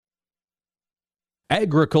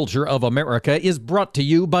Agriculture of America is brought to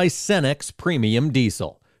you by Cenex Premium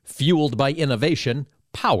Diesel, fueled by innovation,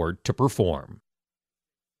 powered to perform.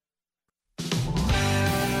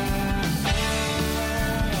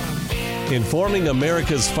 Informing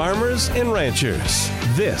America's farmers and ranchers.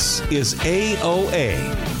 This is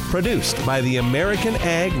AOA, produced by the American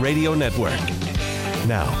Ag Radio Network.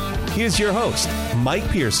 Now, here's your host, Mike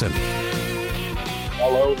Pearson.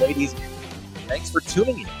 Hello, ladies. Thanks for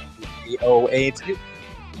tuning in to AOA today.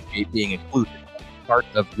 Appreciate being included as part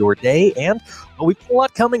of your day. And we've got a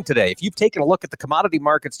lot coming today. If you've taken a look at the commodity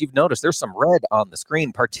markets, you've noticed there's some red on the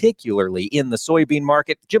screen, particularly in the soybean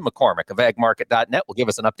market. Jim McCormick of agmarket.net will give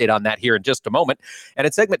us an update on that here in just a moment. And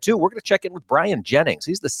in segment 2, we're going to check in with Brian Jennings.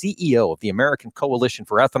 He's the CEO of the American Coalition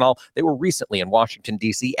for Ethanol. They were recently in Washington,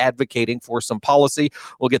 D.C., advocating for some policy.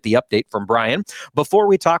 We'll get the update from Brian. Before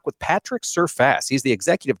we talk with Patrick Surfass, he's the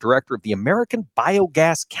executive director of the American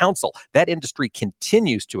Biogas Council. That industry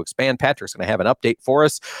continues to expand. Patrick's going to have an update for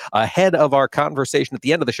us ahead of our conversation at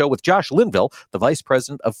the end of the show with Josh Linville, the vice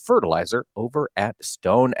president of fertilizer over at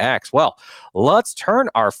StoneX. Well, let's turn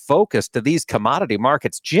our focus to these commodity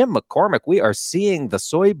markets. Jim McCormick, we are seeing the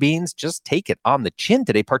soybeans just take it on the chin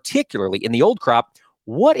today, particularly in the old crop.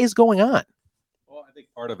 What is going on? Well, I think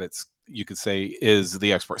part of it's, you could say, is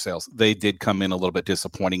the export sales. They did come in a little bit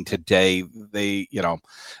disappointing today. They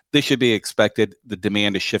should be expected. The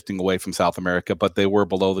demand is shifting away from South America, but they were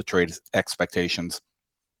below the trade expectations.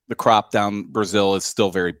 The crop down Brazil is still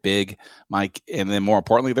very big, Mike. And then more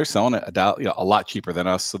importantly, they're selling it a lot cheaper than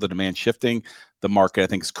us. So the demand shifting. The market, I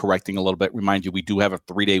think, is correcting a little bit. Remind you, we do have a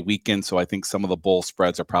 3-day weekend. So I think some of the bull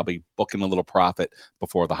spreads are probably booking a little profit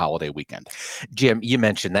before the holiday weekend. Jim, you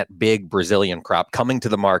mentioned that big Brazilian crop coming to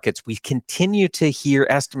the markets. We continue to hear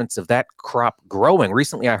estimates of that crop growing.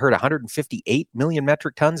 Recently, I heard 158 million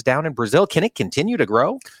metric tons down in Brazil. Can it continue to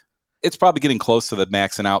grow? It's probably getting close to the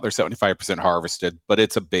maxing out. They're 75% harvested, but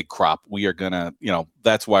it's a big crop. We are going to,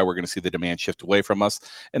 that's why we're going to see the demand shift away from us.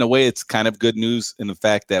 In a way, it's kind of good news in the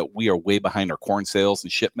fact that we are way behind our corn sales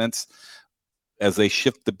and shipments. As they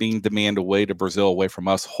shift the bean demand away to Brazil, away from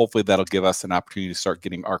us, hopefully that'll give us an opportunity to start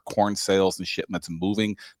getting our corn sales and shipments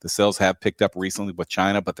moving. The sales have picked up recently with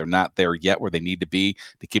China, but they're not there yet where they need to be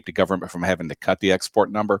to keep the government from having to cut the export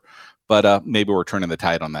number. But maybe we're turning the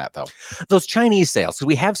tide on that, though. Those Chinese sales, so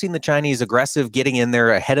we have seen the Chinese aggressive getting in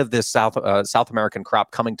there ahead of this South American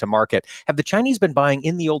crop coming to market. Have the Chinese been buying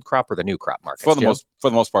in the old crop or the new crop market? For the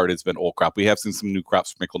most part, it's been old crop. We have seen some new crops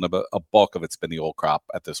sprinkled in, but a bulk of it's been the old crop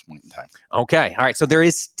at this point in time. Okay. All right. So there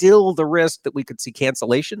is still the risk that we could see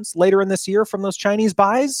cancellations later in this year from those Chinese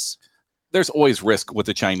buys? There's always risk with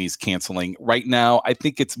the Chinese canceling. Right now, I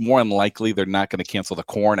think it's more unlikely they're not going to cancel the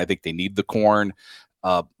corn. I think they need the corn.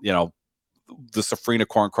 The safrinha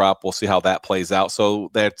corn crop, we'll see how that plays out.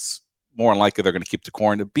 So that's more unlikely they're going to keep the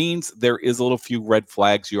corn. The beans, there is a little few red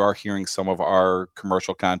flags. You are hearing some of our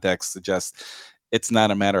commercial contacts suggest it's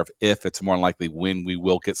not a matter of if, it's more likely when we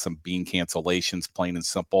will get some bean cancellations, plain and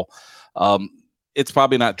simple. It's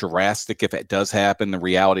probably not drastic if it does happen. The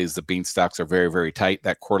reality is the bean stocks are very, very tight.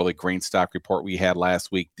 That quarterly grain stock report we had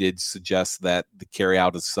last week did suggest that the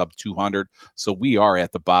carryout is sub 200. So we are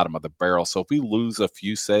at the bottom of the barrel. So if we lose a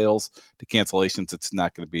few sales to cancellations, it's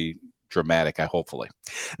not going to be dramatic, hopefully.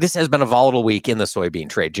 This has been a volatile week in the soybean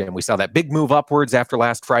trade, Jim. We saw that big move upwards after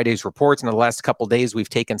last Friday's reports, and in the last couple of days, we've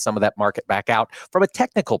taken some of that market back out. From a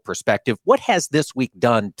technical perspective, what has this week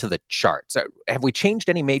done to the charts? Have we changed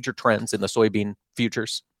any major trends in the soybean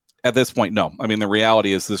futures? At this point, no. I mean, the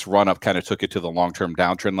reality is this run-up kind of took it to the long-term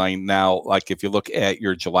downtrend line. Now, like if you look at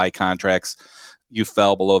your July contracts, you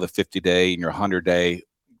fell below the 50-day and your 100-day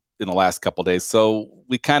in the last couple of days. So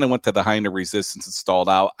we kind of went to the high end of resistance and stalled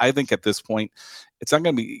out. I think at this point, it's going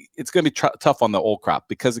to be tough on the old crop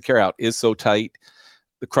because the carryout is so tight.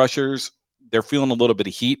 The crushers, they're feeling a little bit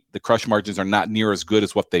of heat. The crush margins are not near as good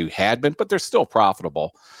as what they had been, but they're still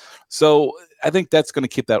profitable. So I think that's going to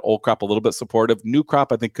keep that old crop a little bit supportive. New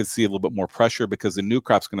crop, I think, could see a little bit more pressure because the new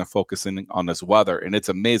crop's going to focus in on this weather. And it's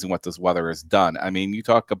amazing what this weather has done. I mean, you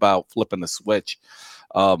talk about flipping the switch.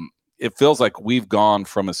 It feels like we've gone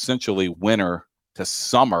from essentially winter to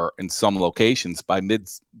summer in some locations. By mid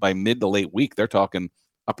to late week, they're talking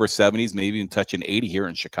upper 70s, maybe even touching 80 here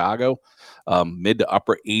in Chicago, mid to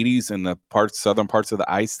upper 80s in the southern parts of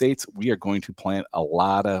the I-states. We are going to plant a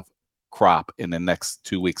lot of crop in the next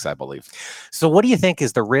 2 weeks, I believe. So what do you think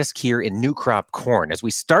is the risk here in new crop corn as we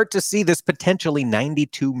start to see this potentially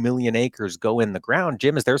 92 million acres go in the ground?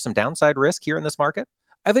 Jim, is there some downside risk here in this market?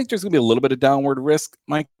 I think there's going to be a little bit of downward risk,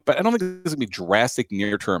 Mike, but I don't think there's going to be drastic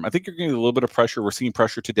near term. I think you're going to get a little bit of pressure. We're seeing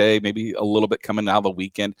pressure today, maybe a little bit coming out of the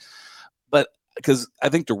weekend. But because I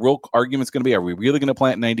think the real argument is going to be, are we really going to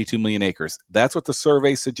plant 92 million acres? That's what the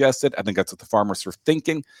survey suggested. I think that's what the farmers are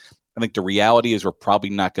thinking. I think the reality is we're probably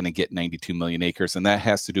not going to get 92 million acres, and that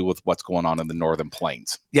has to do with what's going on in the northern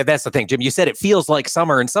plains. Yeah, that's the thing, Jim. You said it feels like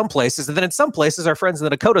summer in some places, and then in some places, our friends in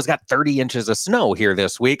the Dakotas got 30 inches of snow here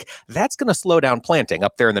this week. That's going to slow down planting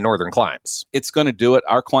up there in the northern climes. It's going to do it.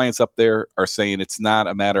 Our clients up there are saying it's not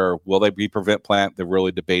a matter of will they be prevent plant. The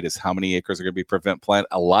really debate is how many acres are going to be prevent plant.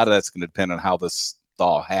 A lot of that's going to depend on how this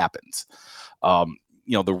thaw happens.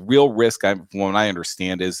 The real risk, from what I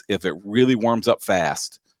understand, is if it really warms up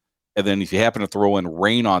fast, and then if you happen to throw in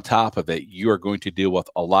rain on top of it, you are going to deal with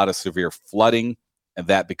a lot of severe flooding, and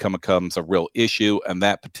that becomes a real issue, and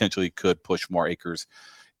that potentially could push more acres,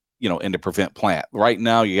 into prevent plant. Right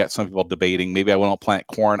now, you got some people debating, maybe I won't plant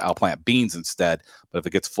corn, I'll plant beans instead. But if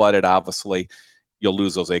it gets flooded, obviously, you'll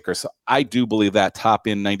lose those acres. So I do believe that top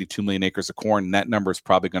end 92 million acres of corn, that number is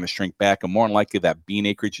probably going to shrink back, and more than likely that bean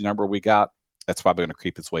acreage number we got, that's probably going to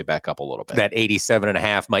creep its way back up a little bit. That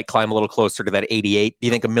 87.5 might climb a little closer to that 88. Do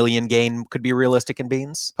you think a million gain could be realistic in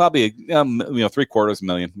beans? Probably,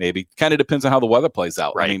 750,000, maybe. Kind of depends on how the weather plays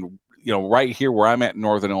out. Right. I mean, right here where I'm at in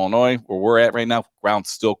northern Illinois, where we're at right now,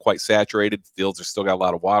 ground's still quite saturated. Fields are still got a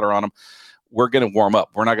lot of water on them. We're going to warm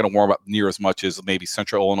up. We're not going to warm up near as much as maybe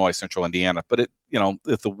central Illinois, central Indiana. But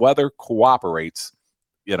if the weather cooperates,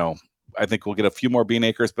 I think we'll get a few more bean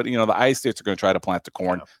acres, but the I states are going to try to plant the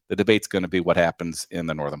corn. Yeah. The debate's going to be what happens in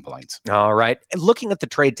the northern plains. All right. Looking at the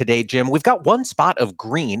trade today, Jim, we've got one spot of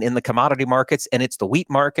green in the commodity markets, and it's the wheat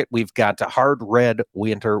market. We've got hard red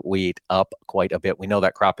winter wheat up quite a bit. We know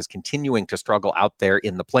that crop is continuing to struggle out there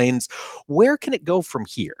in the plains. Where can it go from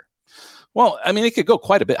here? Well, it could go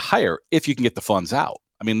quite a bit higher if you can get the funds out.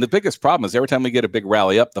 The biggest problem is every time we get a big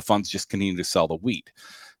rally up, the funds just continue to sell the wheat.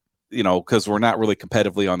 Because we're not really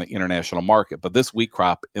competitively on the international market. But this wheat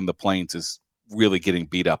crop in the plains is really getting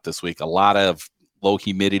beat up this week. A lot of low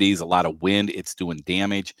humidities, a lot of wind. It's doing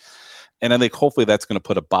damage. And I think hopefully that's going to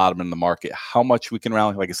put a bottom in the market. How much we can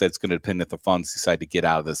rally, like I said, it's going to depend if the funds decide to get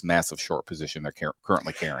out of this massive short position they're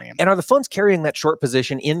currently carrying. And are the funds carrying that short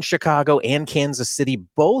position in Chicago and Kansas City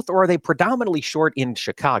both, or are they predominantly short in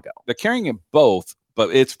Chicago? They're carrying it both,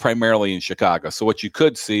 but it's primarily in Chicago. So what you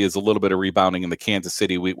could see is a little bit of rebounding in the Kansas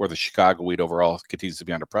City wheat, where the Chicago wheat overall continues to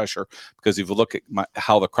be under pressure. Because if you look at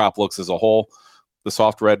how the crop looks as a whole, the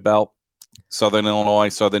soft red belt, Southern Illinois,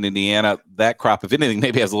 Southern Indiana, that crop, if anything,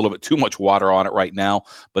 maybe has a little bit too much water on it right now,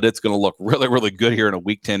 but it's going to look really, really good here in a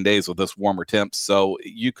week, 10 days with this warmer temps. So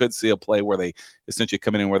you could see a play where they essentially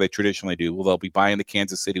come in where they traditionally do. Well, they'll be buying the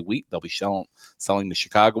Kansas City wheat. They'll be selling the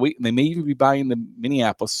Chicago wheat, and they may even be buying the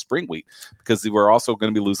Minneapolis spring wheat, because we're also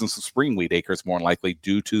going to be losing some spring wheat acres more than likely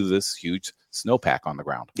due to this huge snowpack on the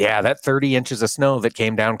ground. Yeah, that 30 inches of snow that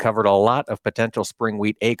came down covered a lot of potential spring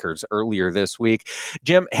wheat acres earlier this week.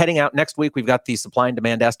 Jim, heading out next week, we've got the supply and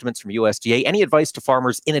demand estimates from USDA. Any advice to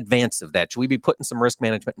farmers in advance of that? Should we be putting some risk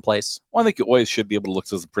management in place? Well, I think you always should be able to look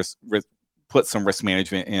to put some risk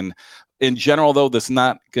management in. In general, though, this is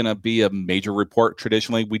not going to be a major report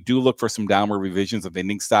traditionally. We do look for some downward revisions of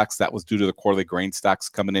ending stocks. That was due to the quarterly grain stocks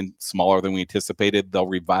coming in smaller than we anticipated. They'll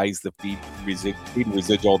revise the feed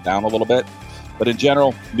residual down a little bit. But in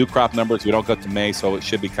general, new crop numbers, we don't go to May, so it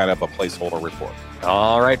should be kind of a placeholder report.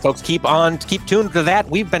 All right, folks, keep tuned to that.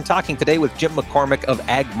 We've been talking today with Jim McCormick of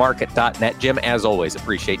agmarket.net. Jim, as always,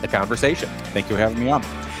 appreciate the conversation. Thank you for having me on.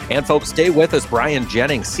 And folks, stay with us. Brian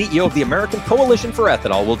Jennings, CEO of the American Coalition for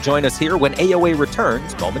Ethanol, will join us here when AOA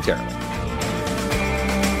returns momentarily.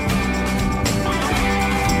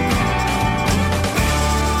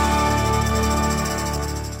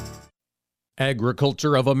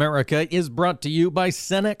 Agriculture of America is brought to you by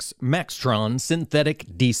Cenex Maxtron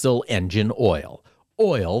Synthetic Diesel Engine Oil.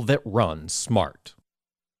 Oil that runs smart.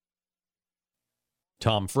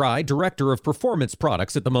 Tom Fry, Director of Performance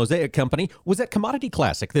Products at the Mosaic Company, was at Commodity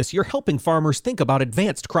Classic this year helping farmers think about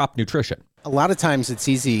advanced crop nutrition. A lot of times it's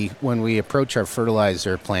easy when we approach our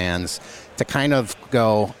fertilizer plans to kind of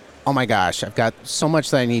go, oh my gosh, I've got so much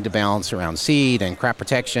that I need to balance around seed and crop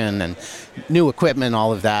protection and new equipment,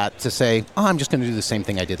 all of that, to say, oh, I'm just going to do the same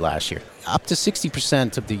thing I did last year. Up to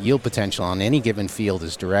 60% of the yield potential on any given field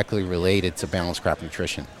is directly related to balanced crop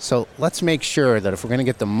nutrition. So let's make sure that if we're going to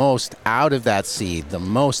get the most out of that seed, the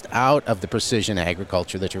most out of the precision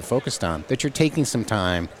agriculture that you're focused on, that you're taking some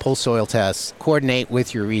time, pull soil tests, coordinate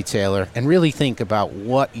with your retailer, and really think about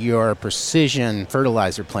what your precision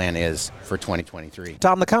fertilizer plan is for 2023.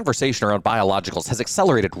 Tom, the conversation around biologicals has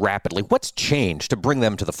accelerated rapidly. What's changed to bring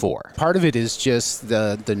them to the fore? Part of it is just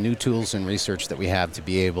the new tools and research that we have to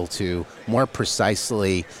be able to more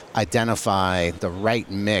precisely identify the right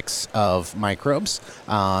mix of microbes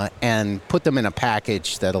and put them in a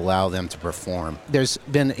package that allow them to perform. There's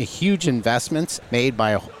been a huge investment made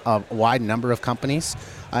by a wide number of companies.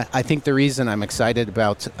 I think the reason I'm excited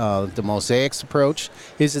about the Mosaics approach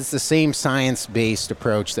is it's the same science-based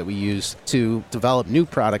approach that we use to develop new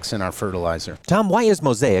products in our fertilizer. Tom, why is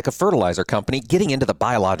Mosaic, a fertilizer company, getting into the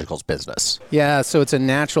biologicals business? Yeah, so it's a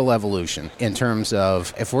natural evolution in terms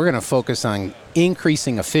of if we're going to focus on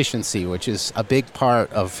increasing efficiency, which is a big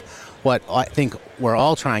part of what I think we're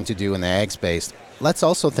all trying to do in the ag space, let's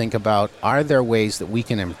also think about, are there ways that we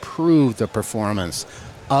can improve the performance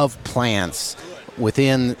of plants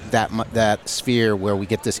within that sphere where we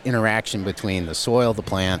get this interaction between the soil, the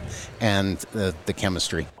plant, and the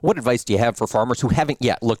chemistry. What advice do you have for farmers who haven't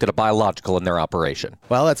yet looked at a biological in their operation?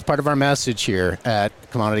 Well, that's part of our message here at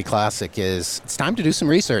Commodity Classic is it's time to do some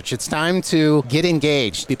research. It's time to get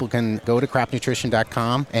engaged. People can go to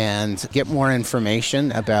cropnutrition.com and get more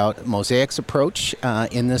information about Mosaic's approach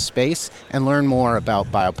in this space and learn more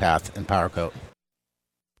about BioPath and PowerCoat.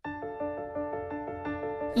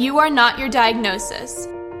 You are not your diagnosis.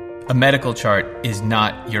 A medical chart is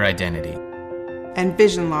not your identity. And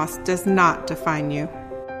vision loss does not define you.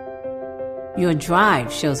 Your drive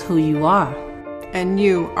shows who you are. And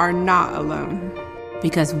you are not alone.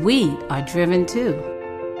 Because we are driven too.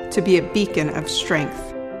 To be a beacon of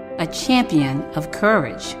strength. A champion of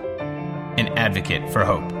courage. An advocate for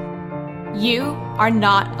hope. You are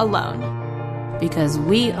not alone. Because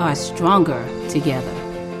we are stronger together.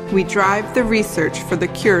 We drive the research for the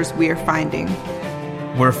cures we are finding.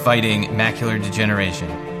 We're fighting macular degeneration,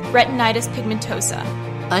 retinitis pigmentosa,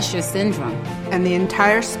 Usher syndrome, and the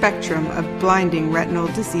entire spectrum of blinding retinal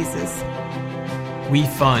diseases. We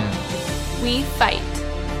fund. We fight.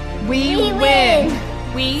 We win.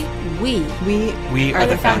 We are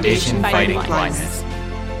the foundation fighting blindness.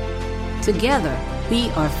 Together, we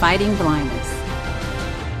are fighting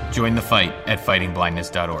blindness. Join the fight at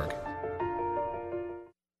fightingblindness.org.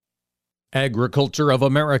 Agriculture of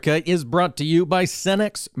America is brought to you by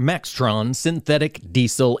Cenex Maxtron Synthetic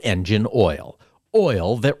Diesel Engine Oil.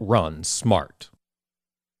 Oil that runs smart.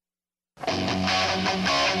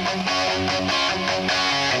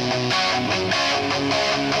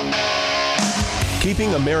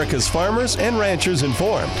 Keeping America's farmers and ranchers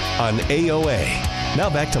informed on AOA. Now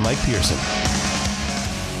back to Mike Pearson.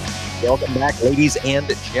 Welcome back, ladies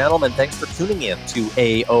and gentlemen. Thanks for tuning in to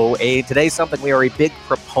AOA. Today, something we are a big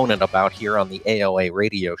proponent about here on the AOA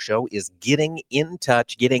radio show is getting in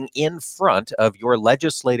touch, getting in front of your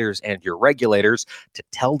legislators and your regulators to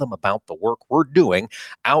tell them about the work we're doing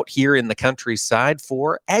out here in the countryside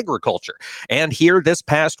for agriculture. And here this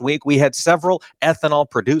past week, we had several ethanol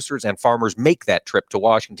producers and farmers make that trip to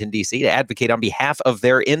Washington, D.C. to advocate on behalf of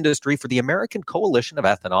their industry for the American Coalition of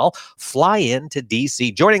Ethanol. Fly into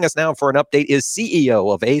D.C. Joining us now for an update is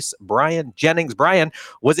CEO of ACE, Brian Jennings. Brian,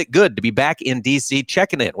 was it good to be back in D.C.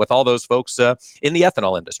 checking in with all those folks in the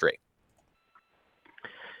ethanol industry?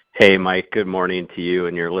 Hey, Mike, good morning to you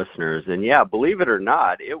and your listeners. And yeah, believe it or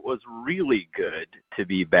not, it was really good to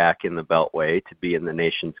be back in the Beltway, to be in the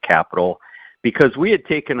nation's capital, because we had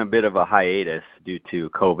taken a bit of a hiatus due to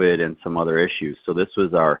COVID and some other issues. So this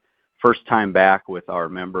was our first time back with our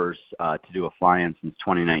members to do a fly-in since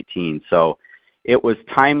 2019. So it was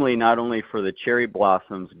timely not only for the cherry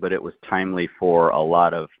blossoms, but it was timely for a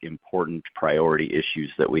lot of important priority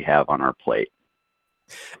issues that we have on our plate.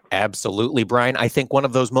 Absolutely, Brian. I think one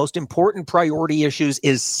of those most important priority issues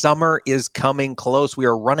is summer is coming close. We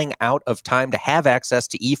are running out of time to have access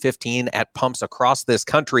to E15 at pumps across this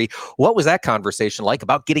country. What was that conversation like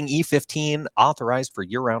about getting E15 authorized for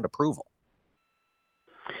year-round approval?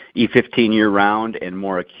 E15 year-round, and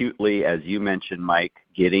more acutely, as you mentioned, Mike,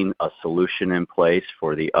 getting a solution in place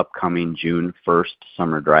for the upcoming June 1st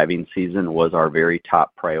summer driving season was our very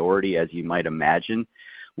top priority. As you might imagine,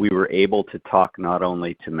 we were able to talk not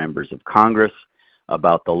only to members of Congress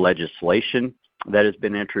about the legislation that has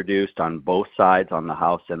been introduced on both sides, on the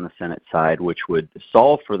House and the Senate side, which would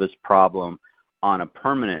solve for this problem on a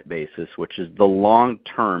permanent basis, which is the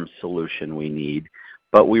long-term solution we need.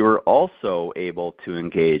 But we were also able to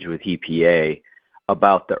engage with EPA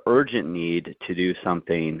about the urgent need to do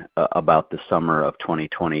something about the summer of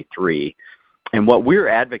 2023. And what we're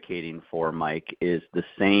advocating for, Mike, is the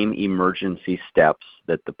same emergency steps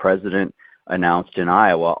that the president announced in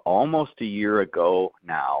Iowa almost a year ago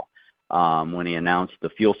now, when he announced the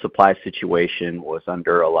fuel supply situation was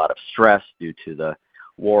under a lot of stress due to the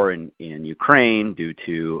war in Ukraine, due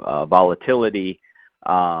to volatility.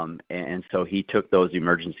 And so he took those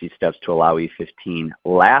emergency steps to allow E15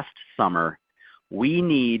 last summer We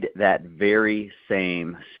need that very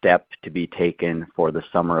same step to be taken for the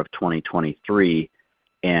summer of 2023.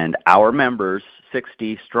 And our members,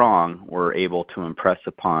 60 strong, were able to impress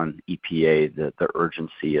upon EPA the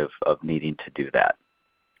urgency of needing to do that.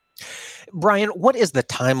 Brian, what is the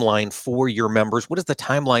timeline for your members? What is the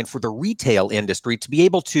timeline for the retail industry to be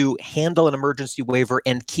able to handle an emergency waiver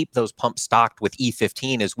and keep those pumps stocked with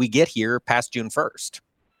E15 as we get here past June 1st?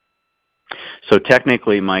 So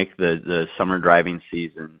technically, Mike, the summer driving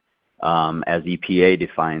season, as EPA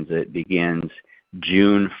defines it, begins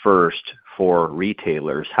June 1st for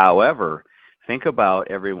retailers. However, think about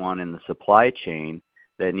everyone in the supply chain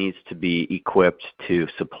that needs to be equipped to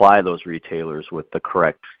supply those retailers with the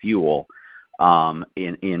correct fuel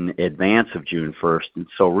in advance of June 1st. And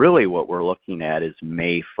so really what we're looking at is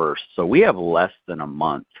May 1st. So we have less than a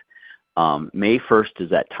month. May 1st is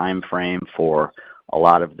that time frame for a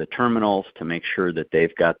lot of the terminals to make sure that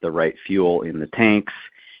they've got the right fuel in the tanks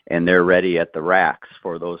and they're ready at the racks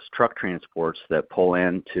for those truck transports that pull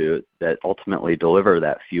in that ultimately deliver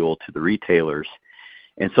that fuel to the retailers.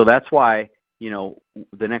 And so that's why,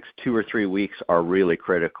 the next 2 or 3 weeks are really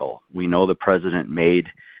critical. We know the president made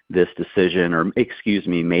this decision,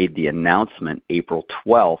 made the announcement April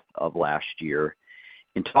 12th of last year.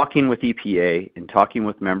 In talking with EPA, in talking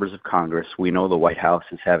with members of Congress, we know the White House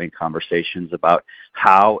is having conversations about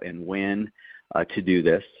how and when to do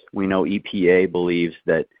this. We know EPA believes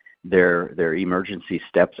that their emergency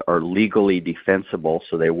steps are legally defensible,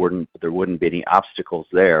 so there wouldn't be any obstacles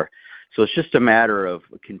there. So it's just a matter of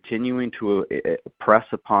continuing to press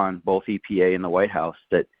upon both EPA and the White House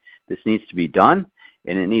that this needs to be done,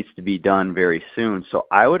 and it needs to be done very soon. So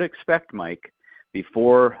I would expect, Mike,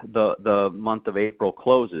 before the month of April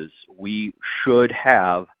closes, we should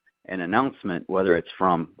have an announcement, whether it's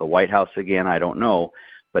from the White House again, I don't know,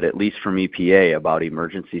 but at least from EPA about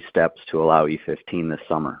emergency steps to allow E15 this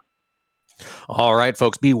summer. All right,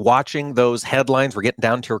 folks, be watching those headlines. We're getting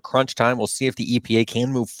down to crunch time. We'll see if the EPA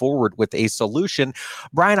can move forward with a solution.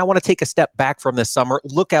 Brian, I want to take a step back from this summer.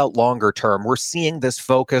 Look out longer term. We're seeing this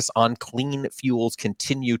focus on clean fuels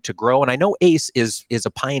continue to grow. And I know ACE is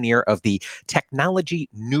a pioneer of the technology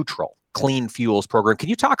neutral clean fuels program. Can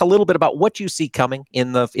you talk a little bit about what you see coming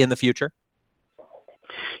in the future?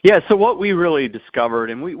 Yeah, so what we really discovered,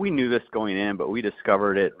 and we knew this going in, but we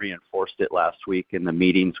discovered it, reinforced it last week in the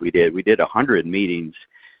meetings we did. We did 100 meetings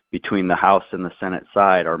between the House and the Senate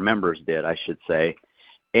side. Our members did, I should say.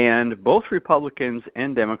 And both Republicans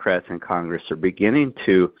and Democrats in Congress are beginning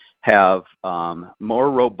to have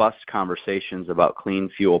more robust conversations about clean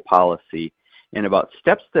fuel policy and about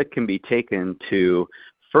steps that can be taken to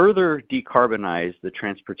further decarbonize the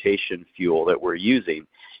transportation fuel that we're using.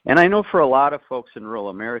 And I know for a lot of folks in rural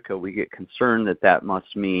America, we get concerned that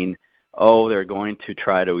must mean, they're going to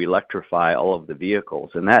try to electrify all of the vehicles.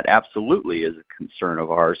 And that absolutely is a concern of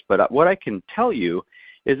ours. But what I can tell you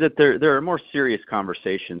is that there are more serious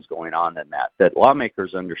conversations going on than that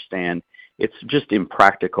lawmakers understand it's just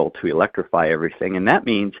impractical to electrify everything. And that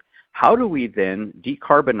means, how do we then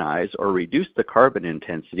decarbonize or reduce the carbon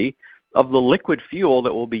intensity of the liquid fuel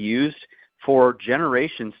that will be used for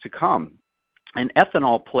generations to come? And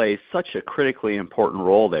ethanol plays such a critically important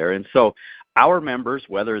role there. And so our members,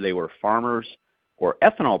 whether they were farmers or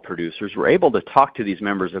ethanol producers, were able to talk to these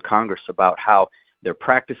members of Congress about how their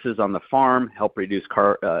practices on the farm help reduce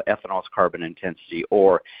ethanol's carbon intensity,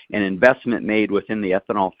 or an investment made within the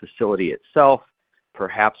ethanol facility itself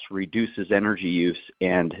perhaps reduces energy use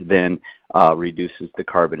and then reduces the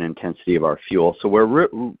carbon intensity of our fuel. So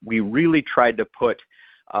we really tried to put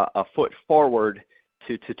a foot forward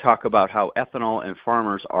to talk about how ethanol and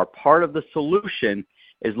farmers are part of the solution,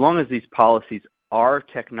 as long as these policies are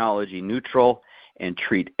technology neutral and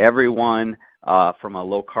treat everyone from a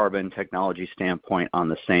low carbon technology standpoint on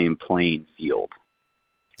the same playing field.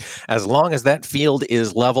 As long as that field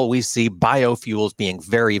is level, we see biofuels being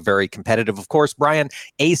very, very competitive. Of course, Brian,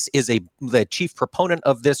 ACE is the chief proponent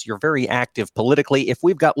of this. You're very active politically. If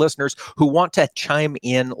we've got listeners who want to chime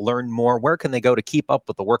in, learn more, where can they go to keep up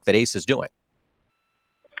with the work that ACE is doing?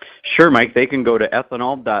 Sure, Mike. They can go to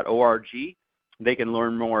ethanol.org. They can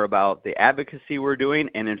learn more about the advocacy we're doing.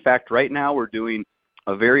 And in fact, right now we're doing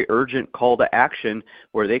a very urgent call to action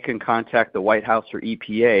where they can contact the White House or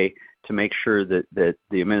EPA to make sure that the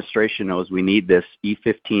administration knows we need this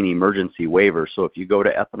E15 emergency waiver. So if you go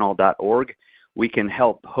to ethanol.org, we can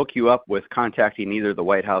help hook you up with contacting either the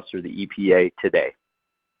White House or the EPA today.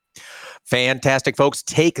 Fantastic, folks.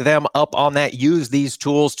 Take them up on that. Use these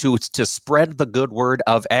tools to spread the good word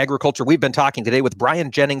of agriculture. We've been talking today with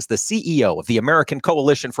Brian Jennings, the CEO of the American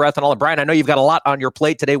Coalition for Ethanol. And Brian, I know you've got a lot on your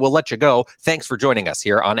plate today. We'll let you go. Thanks for joining us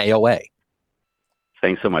here on AOA.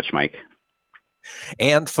 Thanks so much, Mike.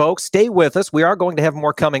 And folks, stay with us. We are going to have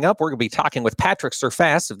more coming up. We're going to be talking with Patrick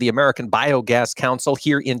Surfass of the American Biogas Council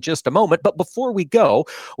here in just a moment. But before we go,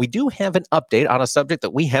 we do have an update on a subject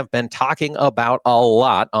that we have been talking about a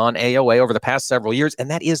lot on AOA over the past several years, and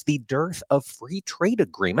that is the dearth of free trade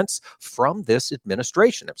agreements from this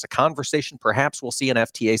administration. It was a conversation perhaps we'll see an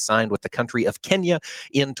FTA signed with the country of Kenya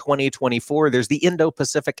in 2024. There's the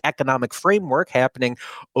Indo-Pacific Economic Framework happening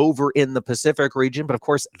over in the Pacific region, but of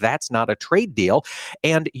course, that's not a trade deal.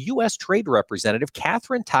 And U.S. Trade Representative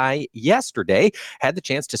Katherine Tai yesterday had the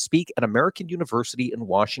chance to speak at American University in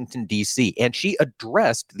Washington, D.C., and she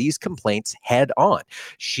addressed these complaints head on.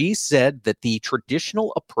 She said that the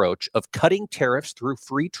traditional approach of cutting tariffs through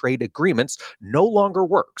free trade agreements no longer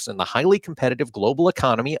works in the highly competitive global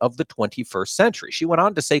economy of the 21st century. She went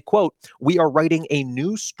on to say, quote, "We are writing a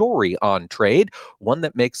new story on trade, one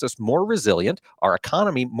that makes us more resilient, our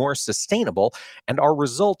economy more sustainable, and our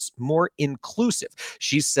results more inclusive."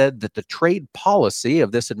 She said that the trade policy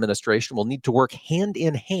of this administration will need to work hand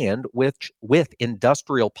in hand with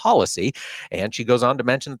industrial policy. And she goes on to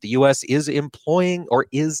mention that the U.S. is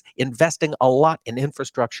investing a lot in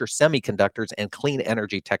infrastructure, semiconductors, and clean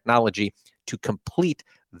energy technology to complete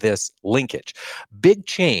this linkage. Big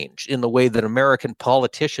change in the way that American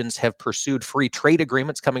politicians have pursued free trade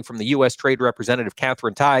agreements coming from the U.S. Trade Representative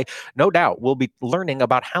Katherine Tai. No doubt we'll be learning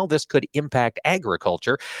about how this could impact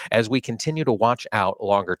agriculture as we continue to watch out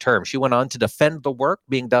longer term. She went on to defend the work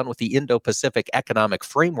being done with the Indo-Pacific Economic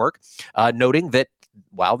Framework, noting that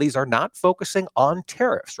while these are not focusing on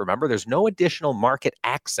tariffs, remember, there's no additional market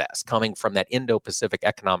access coming from that Indo-Pacific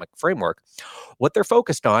Economic Framework. What they're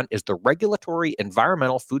focused on is the regulatory,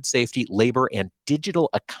 environmental, food safety, labor, and digital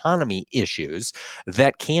economy issues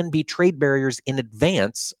that can be trade barriers in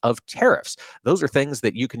advance of tariffs. Those are things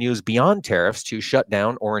that you can use beyond tariffs to shut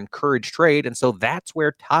down or encourage trade. And so that's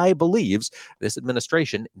where Tai believes this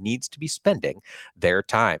administration needs to be spending their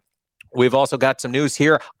time. We've also got some news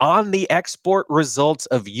here on the export results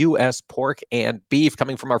of U.S. pork and beef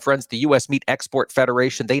coming from our friends, the U.S. Meat Export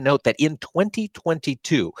Federation. They note that in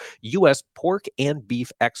 2022, U.S. pork and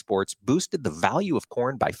beef exports boosted the value of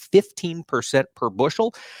corn by 15% per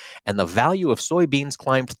bushel, and the value of soybeans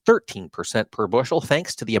climbed 13% per bushel,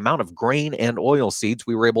 thanks to the amount of grain and oil seeds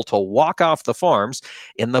we were able to walk off the farms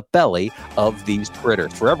in the belly of these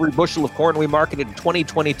critters. For every bushel of corn we marketed in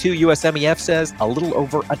 2022, USMEF says a little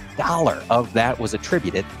over $1 of that was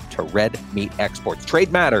attributed to red meat exports.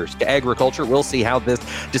 Trade matters to agriculture. We'll see how this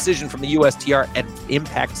decision from the USTR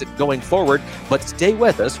impacts it going forward. But stay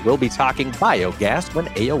with us. We'll be talking biogas when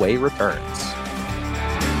AOA returns.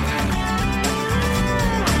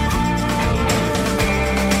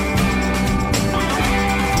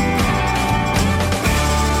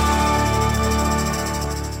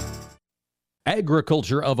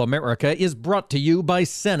 Agriculture of America is brought to you by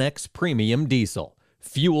Cenex Premium Diesel.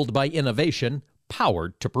 Fueled by innovation,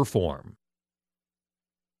 powered to perform.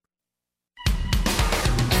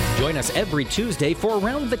 Join us every Tuesday for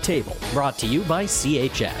Around the Table, brought to you by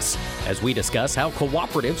CHS, as we discuss how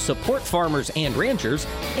cooperatives support farmers and ranchers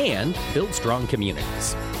and build strong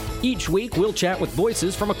communities. Each week, we'll chat with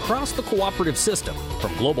voices from across the cooperative system.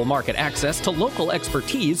 From global market access to local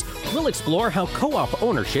expertise, we'll explore how co-op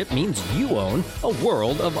ownership means you own a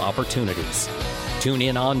world of opportunities. Tune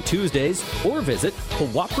in on Tuesdays or visit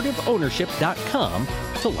cooperativeownership.com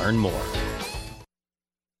to learn more.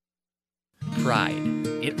 Pride.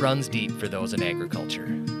 It runs deep for those in agriculture.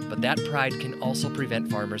 But that pride can also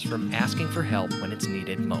prevent farmers from asking for help when it's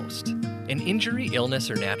needed most. An injury,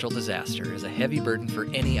 illness, or natural disaster is a heavy burden for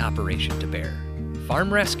any operation to bear.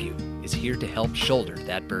 Farm Rescue is here to help shoulder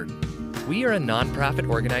that burden. We are a nonprofit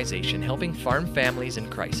organization helping farm families in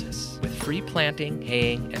crisis with free planting,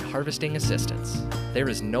 haying, and harvesting assistance. There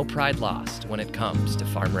is no pride lost when it comes to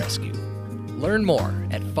Farm Rescue. Learn more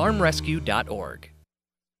at farmrescue.org.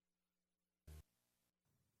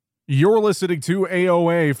 You're listening to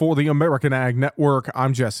AOA for the American Ag Network.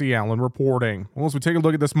 I'm Jesse Allen reporting. Well, as we take a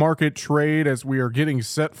look at this market trade as we are getting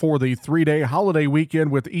set for the three-day holiday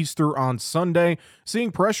weekend with Easter on Sunday, seeing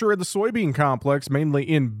pressure in the soybean complex, mainly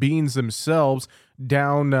in beans themselves,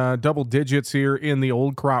 down double digits here in the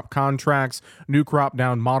old crop contracts. New crop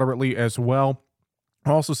down moderately as well.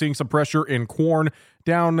 Also seeing some pressure in corn,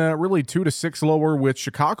 down really 2 to 6 lower, with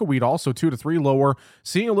Chicago wheat also 2 to 3 lower.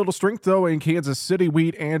 Seeing a little strength, though, in Kansas City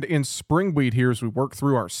wheat and in spring wheat here as we work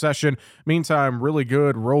through our session. Meantime, really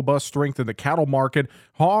good, robust strength in the cattle market.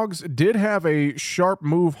 Hogs did have a sharp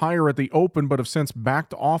move higher at the open, but have since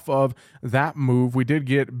backed off of that move. We did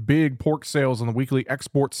get big pork sales on the weekly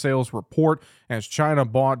export sales report as China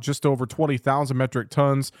bought just over 20,000 metric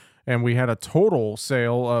tons and we had a total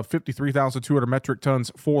sale of 53,200 metric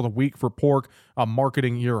tons for the week for pork, a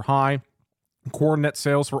marketing year high. Corn net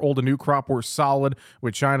sales for old and new crop were solid,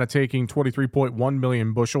 with China taking 23.1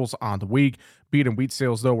 million bushels on the week. Beet and wheat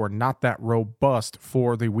sales, though, were not that robust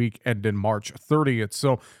for the week ended March 30th.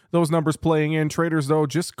 So those numbers playing in. Traders, though,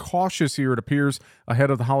 just cautious here, it appears, ahead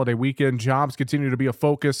of the holiday weekend. Jobs continue to be a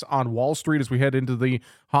focus on Wall Street as we head into the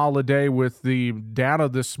holiday, with the data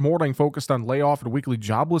this morning focused on layoff and weekly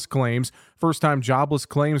jobless claims. First-time jobless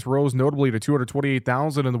claims rose notably to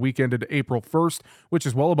 228,000 in the week ended April 1st, which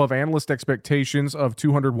is well above analyst expectations of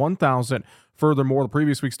 201,000. Furthermore, the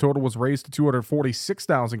previous week's total was raised to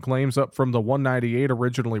 246,000 claims, up from the 198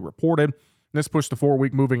 originally reported. This pushed the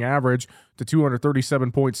 4-week moving average to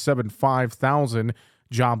 237.75 thousand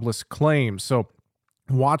jobless claims. So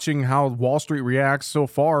watching how Wall Street reacts so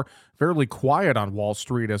far, fairly quiet on Wall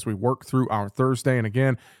Street as we work through our Thursday. And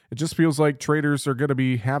again, it just feels like traders are going to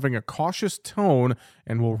be having a cautious tone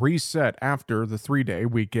and will reset after the 3-day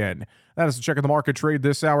weekend. That is a check of the market trade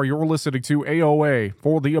this hour. You're listening to AOA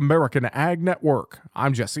for the American Ag Network.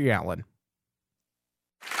 I'm Jesse Allen.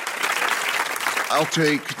 I'll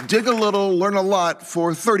take dig a little, learn a lot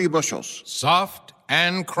for 30 bushels. Soft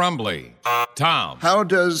and crumbly. Tom. How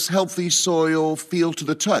does healthy soil feel to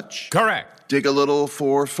the touch? Correct. Dig a little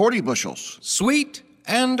for 40 bushels. Sweet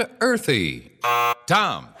and earthy.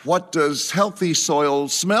 Tom. What does healthy soil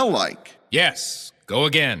smell like? Yes. Go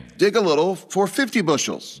again. Dig a little for 50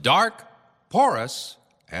 bushels. Dark, porous,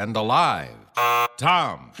 and alive.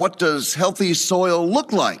 Tom. What does healthy soil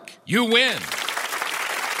look like? You win.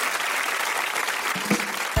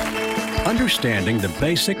 Understanding the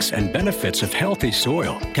basics and benefits of healthy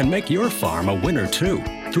soil can make your farm a winner too,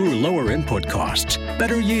 through lower input costs,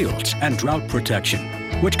 better yields, and drought protection,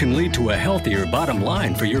 which can lead to a healthier bottom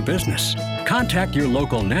line for your business. Contact your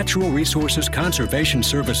local Natural Resources Conservation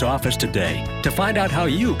Service office today to find out how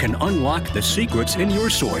you can unlock the secrets in your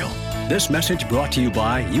soil. This message brought to you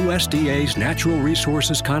by USDA's Natural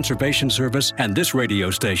Resources Conservation Service and this radio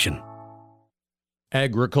station.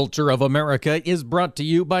 Agriculture of America is brought to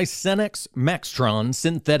you by Cenex Maxtron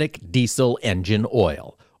Synthetic Diesel Engine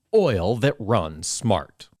Oil. Oil that runs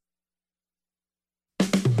smart.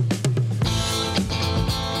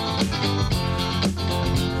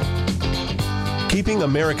 Keeping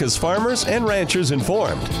America's farmers and ranchers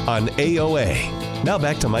informed on AOA. Now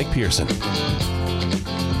back to Mike Pearson.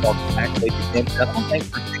 Welcome back, ladies and gentlemen. Thanks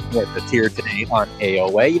for sticking with us here today on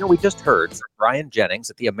AOA. You know, we just heard from Brian Jennings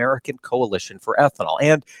at the American Coalition for Ethanol.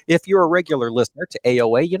 And if you're a regular listener to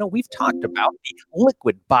AOA, you know, we've talked about the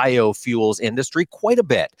liquid biofuels industry quite a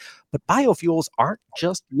bit. But biofuels aren't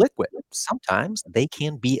just liquid. Sometimes they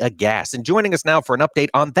can be a gas. And joining us now for an update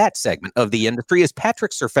on that segment of the industry is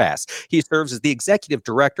Patrick Surfass. He serves as the executive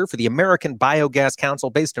director for the American Biogas Council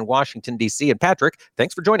based in Washington, D.C. And Patrick,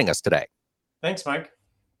 thanks for joining us today. Thanks, Mike.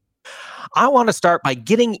 I want to start by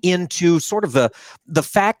getting into sort of the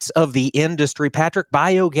facts of the industry. Patrick,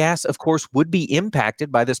 biogas, of course, would be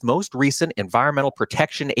impacted by this most recent Environmental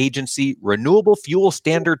Protection Agency Renewable Fuel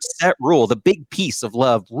Standard set rule, the big piece of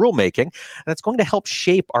rulemaking, and it's going to help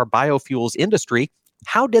shape our biofuels industry.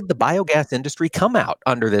 How did the biogas industry come out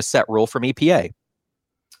under this set rule from EPA?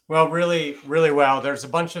 Well, really, really well. There's a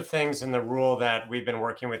bunch of things in the rule that we've been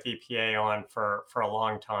working with EPA on for a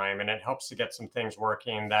long time, and it helps to get some things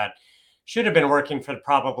working that should have been working for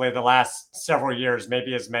probably the last several years,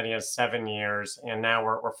 maybe as many as 7 years, and now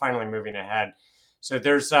we're finally moving ahead. So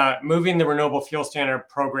there's moving the Renewable Fuel Standard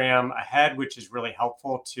program ahead, which is really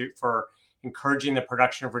helpful for encouraging the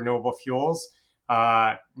production of renewable fuels.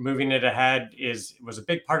 Moving it ahead was a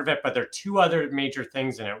big part of it, but there are two other major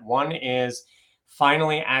things in it. One is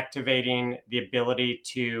finally activating the ability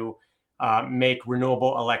to make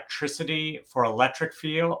renewable electricity for electric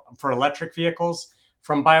vehicles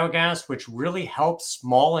from biogas, which really helps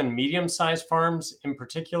small and medium-sized farms in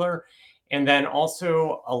particular, and then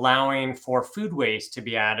also allowing for food waste to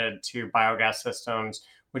be added to biogas systems,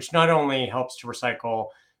 which not only helps to recycle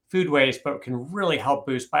food waste, but can really help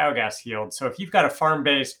boost biogas yield. So if you've got a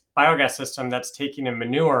farm-based biogas system that's taking in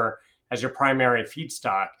manure as your primary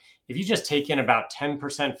feedstock, if you just take in about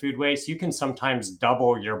 10% food waste, you can sometimes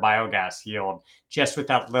double your biogas yield just with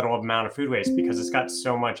that little amount of food waste because it's got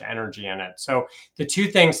so much energy in it. So the two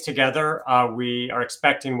things together we are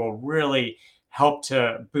expecting will really help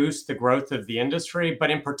to boost the growth of the industry, but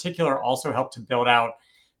in particular also help to build out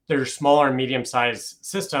their smaller and medium-sized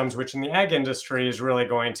systems, which in the ag industry is really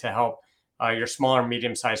going to help your smaller and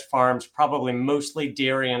medium-sized farms, probably mostly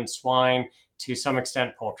dairy and swine, to some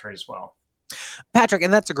extent poultry as well. Patrick,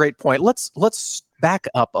 and that's a great point. Let's back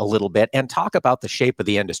up a little bit and talk about the shape of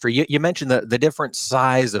the industry. You mentioned the different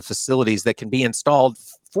size of facilities that can be installed.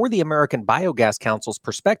 For the American Biogas Council's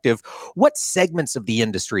perspective, what segments of the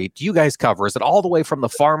industry do you guys cover? Is it all the way from the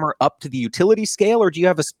farmer up to the utility scale, or do you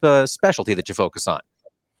have a specialty that you focus on?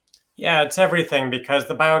 Yeah, it's everything, because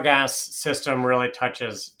the biogas system really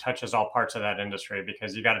touches all parts of that industry,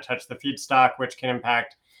 because you got to touch the feedstock, which can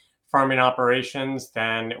impact farming operations.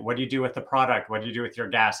 Then what do you do with the product? What do you do with your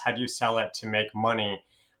gas? How do you sell it to make money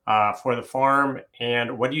for the farm?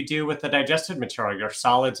 And what do you do with the digested material, your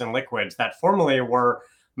solids and liquids that formerly were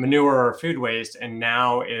manure or food waste and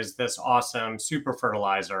now is this awesome super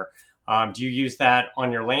fertilizer? Do you use that on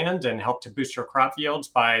your land and help to boost your crop yields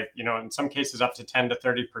by, in some cases up to 10 to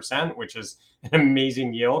 30%, which is an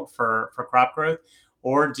amazing yield for crop growth?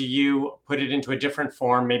 Or do you put it into a different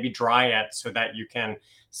form, maybe dry it so that you can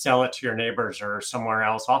sell it to your neighbors or somewhere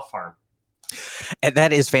else off farm? And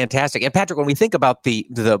that is fantastic. And Patrick, when we think about the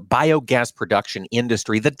biogas production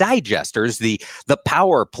industry, the digesters, the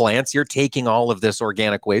power plants, you're taking all of this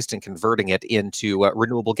organic waste and converting it into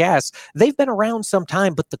renewable gas. They've been around some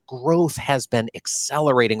time, but the growth has been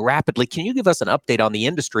accelerating rapidly. Can you give us an update on the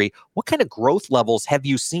industry? What kind of growth levels have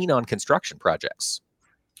you seen on construction projects?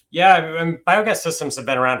 Yeah, biogas systems have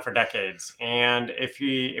been around for decades. And if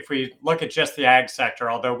we look at just the ag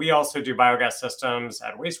sector, although we also do biogas systems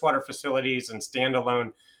at wastewater facilities and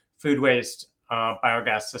standalone food waste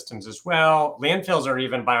biogas systems as well. Landfills are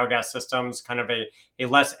even biogas systems, kind of a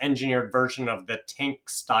less engineered version of the tank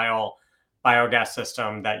style biogas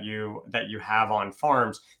system that you have on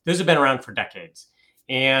farms. Those have been around for decades.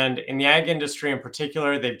 And in the ag industry in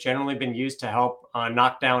particular, they've generally been used to help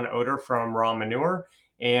knock down odor from raw manure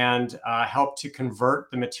and help to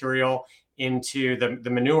convert the material into the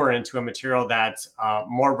manure into a material that's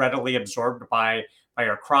more readily absorbed by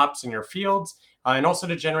your crops in your fields, and also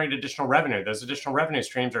to generate additional revenue. Those additional revenue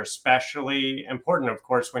streams are especially important, of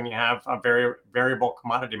course, when you have very variable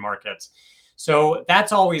commodity markets. So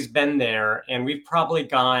that's always been there, and we've probably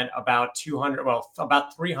got about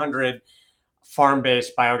 300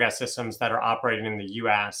 farm-based biogas systems that are operating in the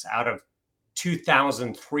U.S. out of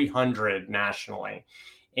 2,300 nationally.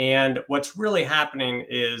 And what's really happening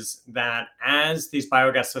is that as these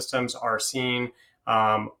biogas systems are seen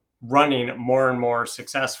running more and more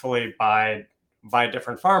successfully by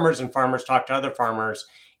different farmers, and farmers talk to other farmers,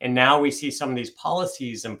 and now we see some of these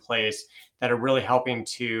policies in place that are really helping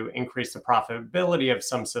to increase the profitability of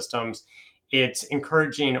some systems. It's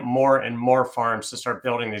encouraging more and more farms to start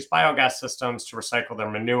building these biogas systems to recycle their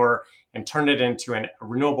manure and turn it into a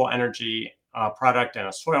renewable energy product and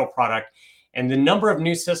a soil product. And the number of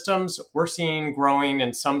new systems we're seeing growing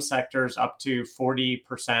in some sectors up to 40%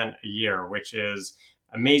 a year, which is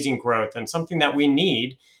amazing growth and something that we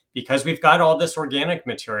need because we've got all this organic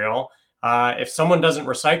material. If someone doesn't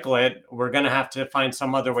recycle it, we're going to have to find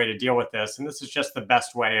some other way to deal with this. And this is just the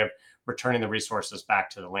best way of returning the resources back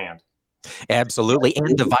to the land. Absolutely.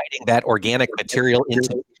 And dividing that organic material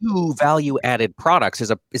into two value-added products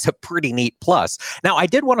is a pretty neat plus. Now, I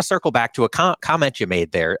did want to circle back to a comment you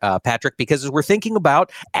made there, Patrick, because as we're thinking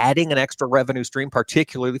about adding an extra revenue stream,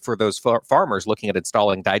 particularly for those farmers looking at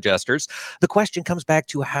installing digesters, the question comes back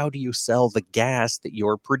to how do you sell the gas that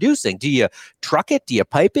you're producing? Do you truck it? Do you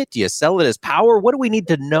pipe it? Do you sell it as power? What do we need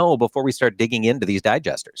to know before we start digging into these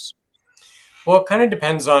digesters? Well, it kind of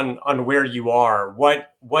depends on where you are.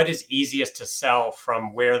 What is easiest to sell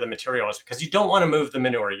from where the material is, because you don't want to move the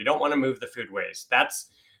manure. You don't want to move the food waste.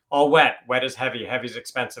 That's all wet. Wet is heavy. Heavy is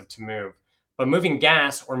expensive to move. But moving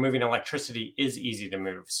gas or moving electricity is easy to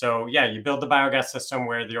move. So yeah, you build the biogas system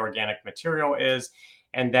where the organic material is.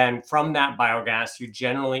 And then from that biogas, you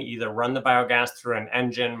generally either run the biogas through an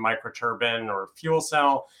engine, microturbine, or fuel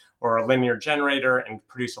cell, or a linear generator and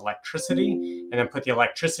produce electricity, and then put the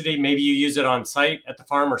electricity, maybe you use it on site at the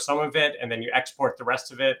farm or some of it, and then you export the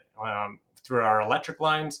rest of it through our electric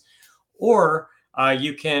lines. Or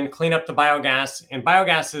you can clean up the biogas, and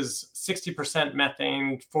biogas is 60%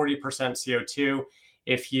 methane, 40% CO2.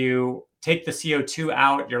 If you take the CO2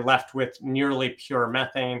 out, you're left with nearly pure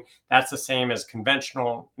methane. That's the same as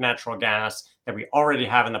conventional natural gas that we already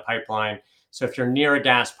have in the pipeline. So if you're near a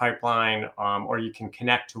gas pipeline or you can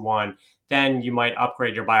connect to one, then you might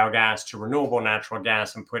upgrade your biogas to renewable natural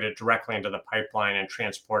gas and put it directly into the pipeline and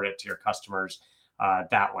transport it to your customers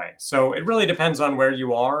that way. So it really depends on where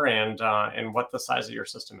you are and what the size of your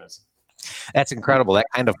system is. That's incredible, that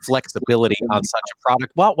kind of flexibility on such a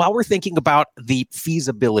product. While we're thinking about the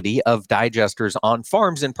feasibility of digesters on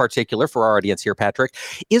farms in particular, for our audience here, Patrick,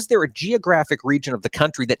 is there a geographic region of the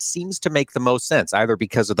country that seems to make the most sense, either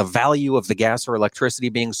because of the value of the gas or electricity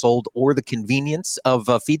being sold or the convenience of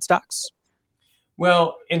feedstocks?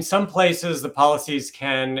 Well, in some places, the policies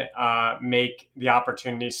can make the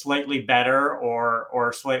opportunity slightly better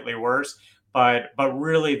or slightly worse. But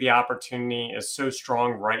really, the opportunity is so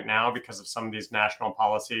strong right now because of some of these national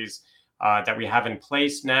policies that we have in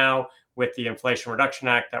place now with the Inflation Reduction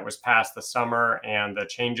Act that was passed this summer and the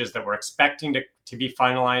changes that we're expecting to be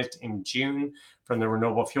finalized in June from the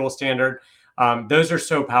Renewable Fuel Standard. Those are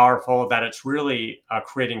so powerful that it's really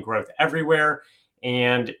creating growth everywhere.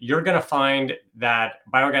 And you're going to find that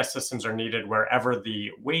biogas systems are needed wherever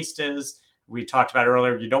the waste is. We talked about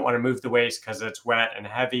earlier, you don't want to move the waste because it's wet and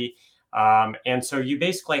heavy. And so you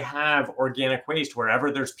basically have organic waste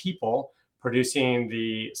wherever there's people producing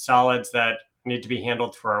the solids that need to be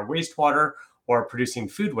handled for our wastewater, or producing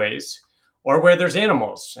food waste, or where there's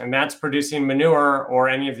animals, and that's producing manure or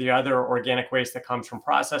any of the other organic waste that comes from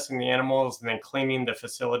processing the animals and then cleaning the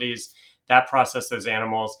facilities that process those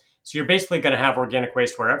animals. So you're basically going to have organic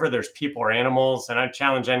waste wherever there's people or animals. And I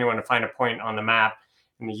challenge anyone to find a point on the map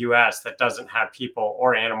in the US that doesn't have people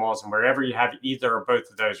or animals. And wherever you have either or both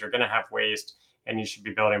of those, you're going to have waste, and you should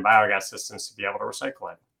be building biogas systems to be able to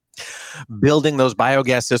recycle it. Building those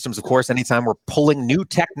biogas systems, of course, anytime we're pulling new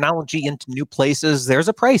technology into new places, there's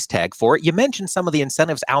a price tag for it. You mentioned some of the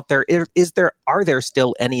incentives out there. Are there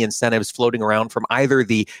still any incentives floating around from either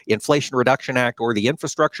the Inflation Reduction Act or the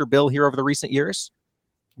infrastructure bill here over the recent years?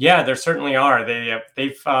 Yeah, there certainly are.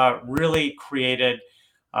 They've really created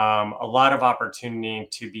a lot of opportunity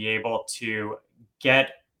to be able to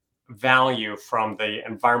get value from the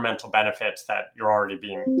environmental benefits that you're already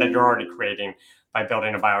creating by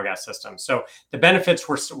building a biogas system. So the benefits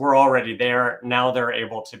were already there. Now they're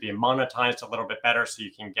able to be monetized a little bit better, so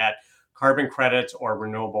you can get carbon credits or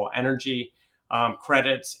renewable energy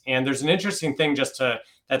credits. And there's an interesting thing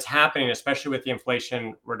that's happening, especially with the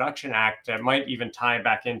Inflation Reduction Act, that might even tie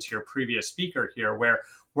back into your previous speaker here, where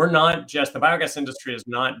the biogas industry is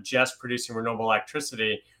not just producing renewable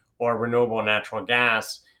electricity or renewable natural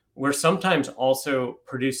gas. We're sometimes also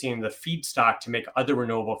producing the feedstock to make other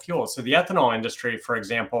renewable fuels. So the ethanol industry, for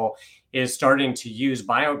example, is starting to use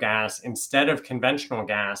biogas instead of conventional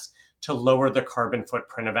gas to lower the carbon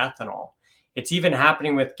footprint of ethanol. It's even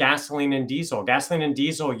happening with gasoline and diesel. Gasoline and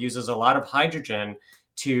diesel uses a lot of hydrogen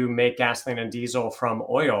to make gasoline and diesel from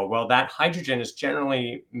oil. Well, that hydrogen is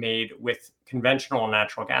generally made with conventional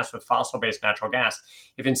natural gas, with fossil-based natural gas.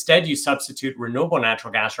 If instead you substitute renewable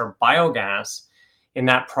natural gas or biogas in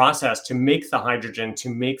that process to make the hydrogen, to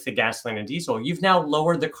make the gasoline and diesel, you've now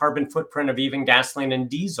lowered the carbon footprint of even gasoline and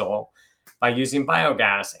diesel by using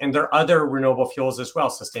biogas. And there are other renewable fuels as well,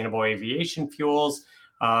 sustainable aviation fuels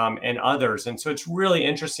and others. And so it's really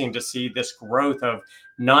interesting to see this growth of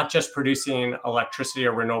not just producing electricity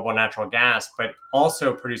or renewable natural gas, but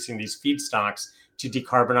also producing these feedstocks to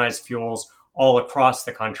decarbonize fuels all across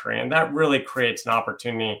the country. And that really creates an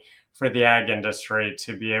opportunity for the ag industry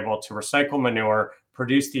to be able to recycle manure,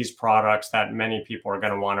 produce these products that many people are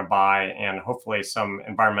going to want to buy, and hopefully some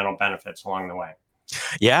environmental benefits along the way.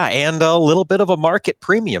 Yeah, and a little bit of a market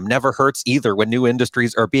premium never hurts either when new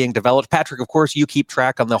industries are being developed. Patrick, of course, you keep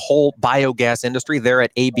track on the whole biogas industry there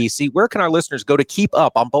at ABC. Where can our listeners go to keep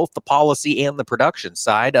up on both the policy and the production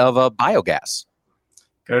side of biogas?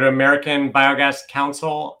 Go to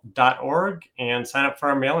AmericanBiogasCouncil.org and sign up for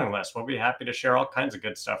our mailing list. We'll be happy to share all kinds of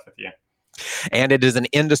good stuff with you. And it is an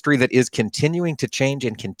industry that is continuing to change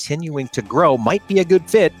and continuing to grow. Might be a good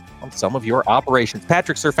fit on some of your operations.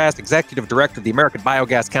 Patrick Surfass, Executive Director of the American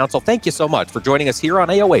Biogas Council, thank you so much for joining us here on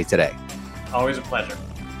AOA today. Always a pleasure.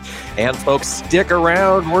 And folks, stick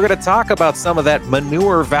around. We're going to talk about some of that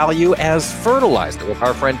manure value as fertilizer with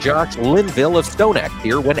our friend Josh Linville of Stonex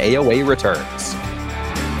here when AOA returns.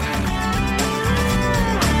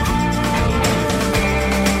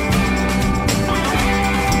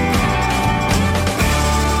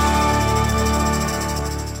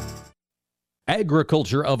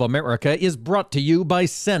 Agriculture of America is brought to you by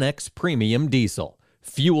Cenex Premium Diesel,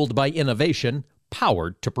 fueled by innovation,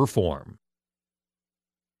 powered to perform.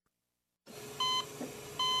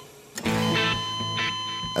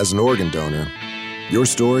 As an organ donor, your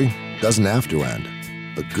story doesn't have to end.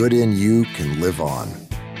 The good in you can live on.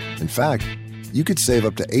 In fact, you could save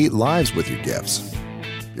up to 8 lives with your gifts.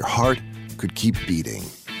 Your heart could keep beating.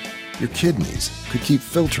 Your kidneys could keep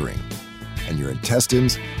filtering. And your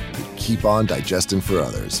intestines could keep on digesting for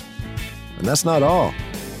others. And that's not all.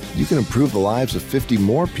 you can improve the lives of 50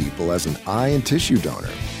 more people as an eye and tissue donor,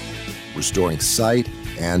 restoring sight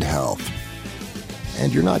and health.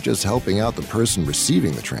 And you're not just helping out the person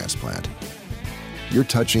receiving the transplant. You're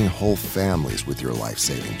touching whole families with your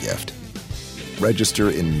life-saving gift. Register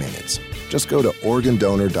in minutes. Just go to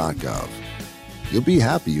organdonor.gov. You'll be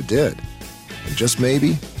happy you did. And just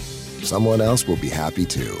maybe, someone else will be happy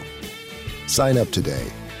too. Sign up today.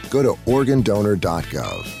 Go to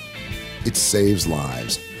organdonor.gov. It saves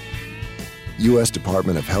lives. U.S.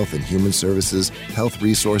 Department of Health and Human Services, Health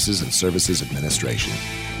Resources and Services Administration.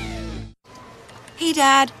 Hey,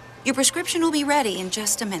 Dad, your prescription will be ready in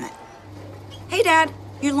just a minute. Hey, Dad,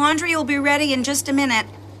 your laundry will be ready in just a minute.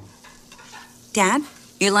 Dad,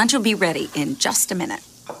 your lunch will be ready in just a minute.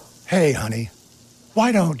 Hey, honey,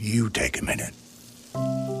 why don't you take a minute?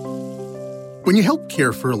 When you help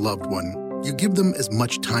care for a loved one, you give them as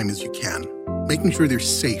much time as you can, making sure they're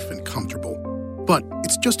safe and comfortable. But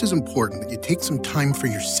it's just as important that you take some time for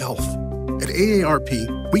yourself. At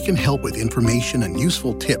AARP, we can help with information and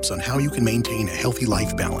useful tips on how you can maintain a healthy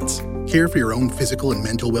life balance, care for your own physical and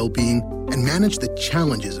mental well-being, and manage the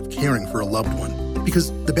challenges of caring for a loved one.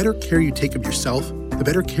 Because the better care you take of yourself, the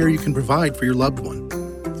better care you can provide for your loved one.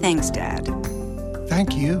 Thanks, Dad.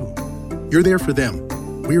 Thank you. You're there for them.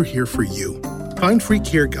 We're here for you. Find free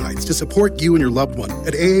care guides to support you and your loved one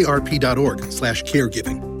at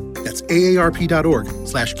aarp.org/caregiving. That's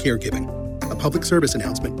aarp.org/caregiving. A public service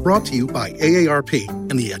announcement brought to you by AARP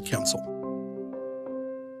and the Ad Council.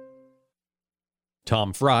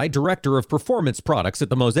 Tom Fry, Director of Performance Products at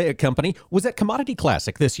the Mosaic Company, was at Commodity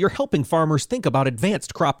Classic this year helping farmers think about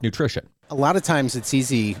advanced crop nutrition. A lot of times it's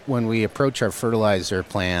easy when we approach our fertilizer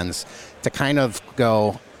plans to kind of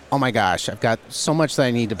go, oh my gosh, I've got so much that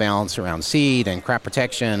I need to balance around seed and crop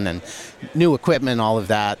protection and new equipment, all of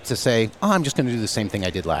that, to say, oh, I'm just going to do the same thing I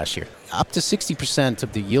did last year. Up to 60%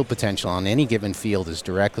 of the yield potential on any given field is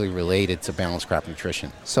directly related to balanced crop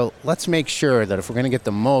nutrition. So let's make sure that if we're going to get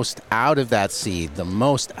the most out of that seed, the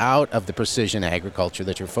most out of the precision agriculture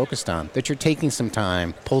that you're focused on, that you're taking some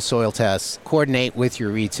time, pull soil tests, coordinate with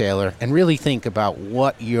your retailer, and really think about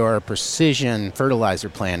what your precision fertilizer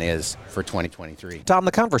plan is for 2023. Tom,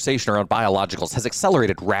 the conversation around biologicals has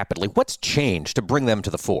accelerated rapidly. What's changed to bring them to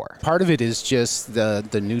the fore? Part of it is just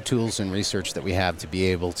the new tools and research that we have to be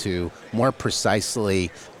able to more precisely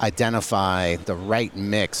identify the right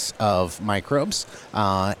mix of microbes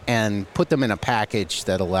and put them in a package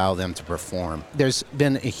that allow them to perform. There's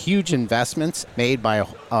been a huge investment made by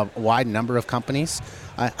a wide number of companies.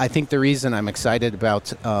 I think the reason I'm excited about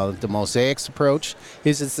the Mosaic's approach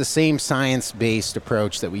is it's the same science-based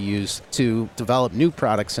approach that we use to develop new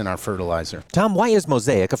products in our fertilizer. Tom, why is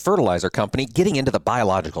Mosaic, a fertilizer company, getting into the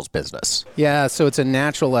biologicals business? Yeah, so it's a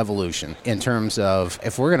natural evolution in terms of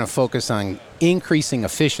if we're going to focus on increasing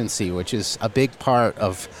efficiency, which is a big part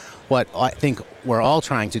of what I think we're all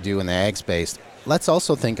trying to do in the ag space, let's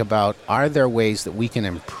also think about, are there ways that we can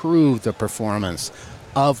improve the performance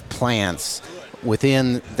of plants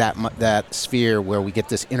within that sphere where we get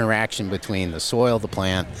this interaction between the soil, the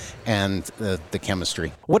plant, and the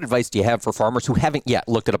chemistry. What advice do you have for farmers who haven't yet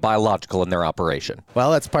looked at a biological in their operation? Well,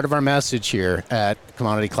 that's part of our message here at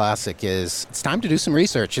Commodity Classic is it's time to do some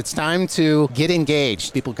research. It's time to get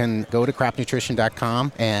engaged. People can go to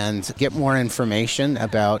cropnutrition.com and get more information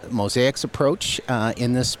about Mosaic's approach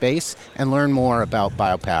in this space and learn more about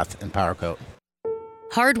BioPath and PowerCoat.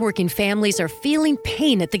 Hardworking families are feeling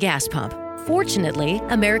pain at the gas pump. Fortunately,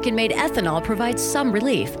 American-made ethanol provides some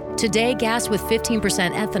relief. Today, gas with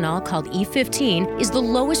 15% ethanol called E15 is the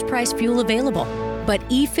lowest priced fuel available. But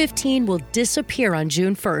E15 will disappear on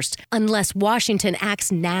June 1st unless Washington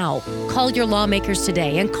acts now. Call your lawmakers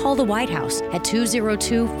today and call the White House at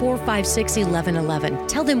 202-456-1111.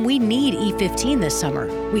 Tell them we need E15 this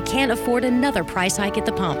summer. We can't afford another price hike at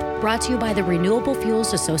the pump. Brought to you by the Renewable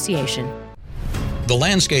Fuels Association. The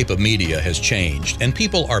landscape of media has changed, and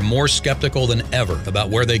people are more skeptical than ever about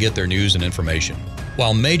where they get their news and information.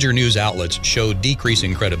 While major news outlets show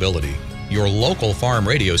decreasing credibility, your local farm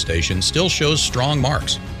radio station still shows strong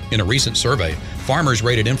marks. In a recent survey, farmers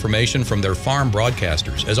rated information from their farm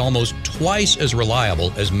broadcasters as almost twice as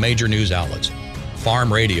reliable as major news outlets.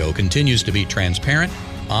 Farm radio continues to be transparent,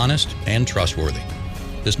 honest, and trustworthy.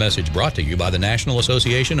 This message brought to you by the National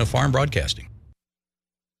Association of Farm Broadcasting.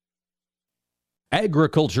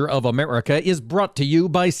 Agriculture of America is brought to you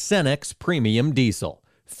by Cenex Premium Diesel,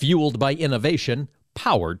 fueled by innovation,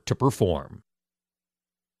 powered to perform.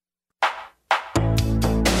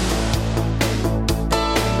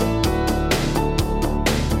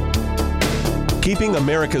 Keeping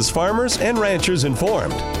America's farmers and ranchers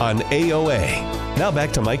informed on AOA. Now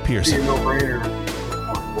back to Mike Pearson.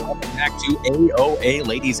 back to AOA,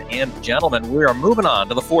 ladies and gentlemen. We are moving on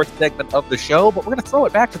to the fourth segment of the show, but we're going to throw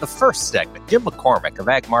it back to the first segment. Jim McCormick of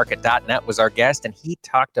agmarket.net was our guest, and he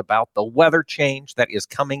talked about the weather change that is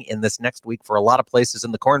coming in this next week for a lot of places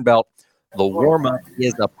in the Corn Belt. The warm-up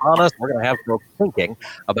is upon us. We're going to have folks thinking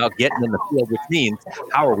about getting in the field, which means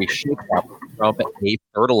how are we shaped up from a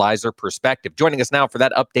fertilizer perspective. Joining us now for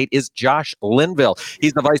that update is Josh Linville.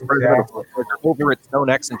 He's the Vice President of Fertilizer over at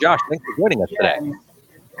StoneX. And Josh, thanks for joining us today.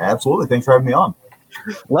 Absolutely. Thanks for having me on.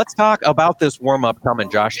 Let's talk about this warm-up coming,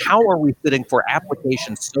 Josh. How are we sitting for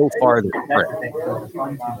applications so far this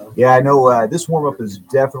spring? Yeah, I know this warm-up is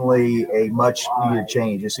definitely a much-needed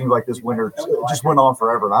change. It seems like this winter just went on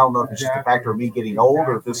forever, and I don't know if it's just a factor of me getting old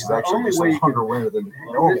or if this is actually just a longer winter than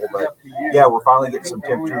normal. But, yeah, we're finally getting some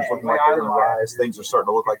temperatures looking like they're going to rise. Things are starting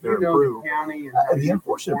to look like they're improved. The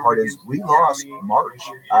unfortunate part is we lost March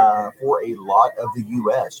for a lot of the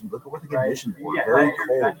U.S. You look at what the conditions were. Very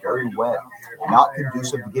cold, very wet, not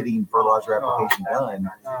conducive to getting fertilizer application done.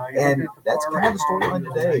 And that's kind of the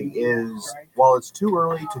storyline today is while it's too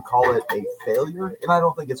early to call it a failure, and I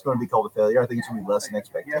don't think it's going to be called a failure, I think it's going to be less than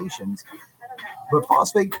expectations. But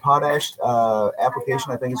phosphate potash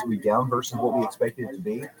application, I think, is going to be down versus what we expected it to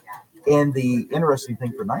be. And the interesting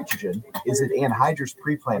thing for nitrogen is that anhydrous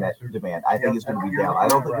pre-plant demand, I think, is going to be down. I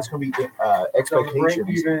don't think it's going to be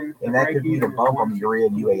expectations, and that could mean a bump on the urea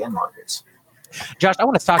and UAN markets. Josh, I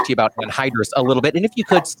want to talk to you about anhydrous a little bit. And if you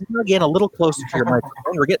could snug in a little closer to your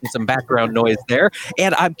microphone, we're getting some background noise there.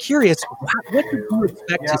 And I'm curious, what did you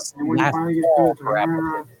expect to see last fall for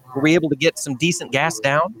application? Were we able to get some decent gas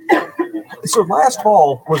down? So last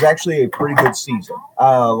fall was actually a pretty good season.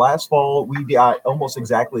 Last fall, we got almost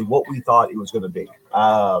exactly what we thought it was going to be.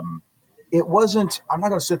 It wasn't, I'm not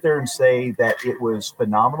going to sit there and say that it was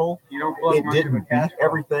phenomenal. It didn't beat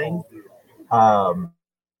everything.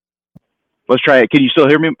 Let's try it. Can you still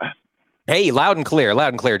hear me? Hey, loud and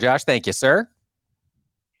clear, Josh. Thank you, sir.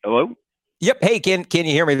 Hello? Yep. Hey, can you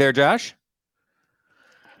hear me there, Josh?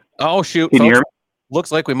 Oh, shoot. Can you hear me?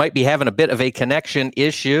 Looks like we might be having a bit of a connection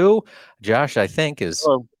issue. Josh, I think, has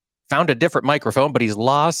found a different microphone, but he's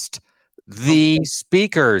lost the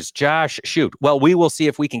speakers. Josh, shoot. Well, we will see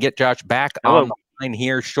if we can get Josh back on the line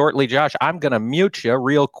here shortly. Josh, I'm going to mute you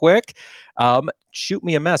real quick. Shoot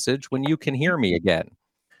me a message when you can hear me again.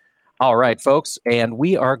 All right, folks, and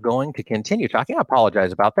we are going to continue talking. I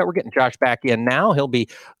apologize about that. We're getting Josh back in now. He'll be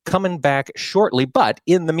coming back shortly. But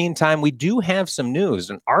in the meantime, we do have some news.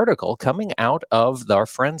 An article coming out of our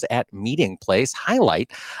friends at Meeting Place highlight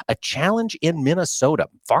a challenge in Minnesota.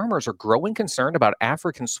 Farmers are growing concerned about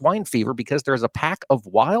African swine fever because there's a pack of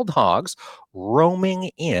wild hogs roaming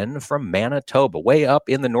in from Manitoba, way up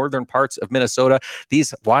in the northern parts of Minnesota.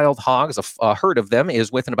 These wild hogs, a herd of them,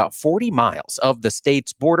 is within about 40 miles of the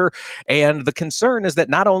state's border. And the concern is that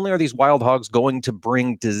not only are these wild hogs going to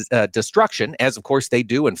bring destruction, as of course they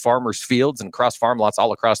do in farmers' fields and across farm lots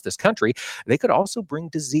all across this country, they could also bring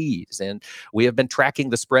disease. And we have been tracking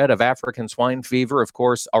the spread of African swine fever, of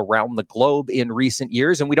course, around the globe in recent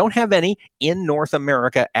years. And we don't have any in North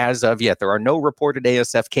America as of yet. There are no reported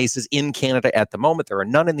ASF cases in Canada at the moment. There are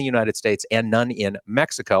none in the United States and none in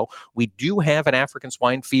Mexico. We do have an African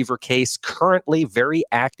swine fever case currently very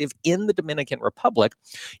active in the Dominican Republic,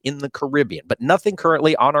 in the Caribbean, but nothing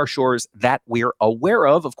currently on our shores that we're aware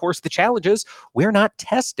of. Of course, the challenge is we're not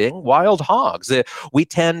testing wild hogs. We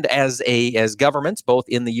tend as governments, both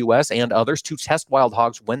in the U.S. and others, to test wild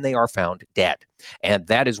hogs when they are found dead. And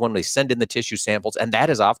that is when they send in the tissue samples, and that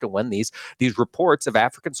is often when these reports of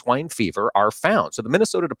African swine fever are found. So the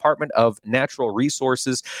Minnesota Department of Natural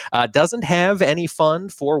Resources doesn't have any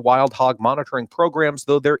fund for wild hog monitoring programs,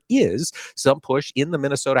 though there is some push in the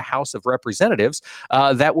Minnesota House of Representatives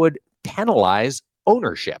that would penalize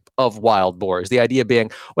ownership of wild boars. The idea being,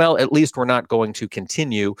 well, at least we're not going to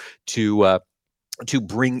continue to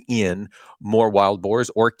bring in more wild boars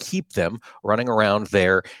or keep them running around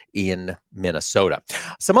there in Minnesota.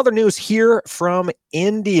 Some other news here from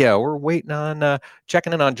India. We're waiting on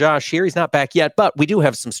checking in on Josh here. He's not back yet, but we do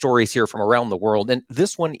have some stories here from around the world. And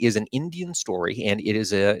this one is an Indian story, and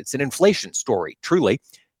it's an inflation story, truly.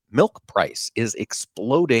 Milk price is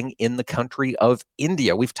exploding in the country of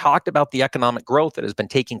India. We've talked about the economic growth that has been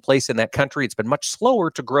taking place in that country. It's been much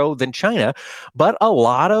slower to grow than China, but a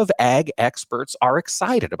lot of ag experts are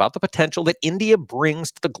excited about the potential that India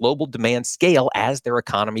brings to the global demand scale as their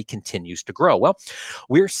economy continues to grow. Well,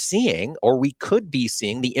 we're seeing, or we could be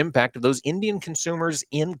seeing, the impact of those Indian consumers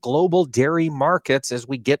in global dairy markets as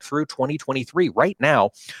we get through 2023. Right now,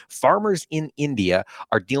 farmers in India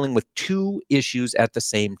are dealing with two issues at the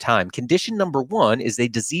same time. Condition number one is a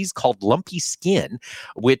disease called lumpy skin,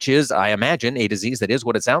 which is, I imagine, a disease that is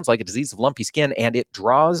what it sounds like, a disease of lumpy skin, and it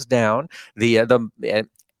draws down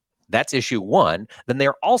that's issue one. Then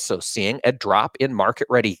they're also seeing a drop in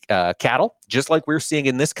market-ready cattle, just like we're seeing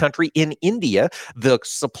in this country. In India, the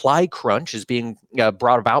supply crunch is being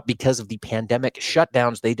brought about because of the pandemic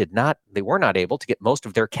shutdowns. They were not able to get most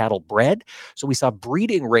of their cattle bred. So we saw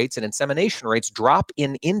breeding rates and insemination rates drop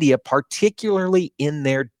in India, particularly in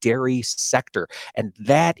their dairy sector. And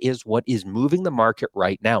that is what is moving the market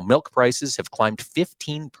right now. Milk prices have climbed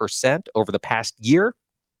 15% over the past year.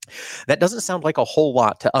 That doesn't sound like a whole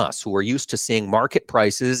lot to us who are used to seeing market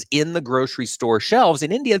prices in the grocery store shelves.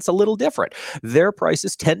 In India, it's a little different. Their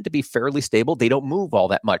prices tend to be fairly stable. They don't move all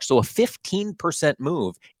that much. So a 15%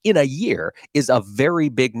 move in a year is a very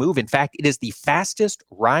big move. In fact, it is the fastest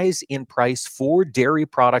rise in price for dairy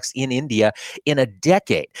products in India in a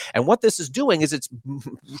decade. And what this is doing is it's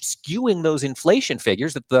skewing those inflation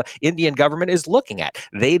figures that the Indian government is looking at.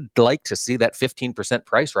 They'd like to see that 15%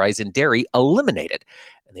 price rise in dairy eliminated.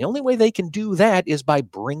 And the only way they can do that is by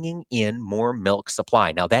bringing in more milk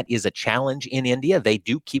supply. Now, that is a challenge in India. They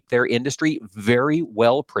do keep their industry very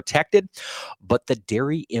well protected, but the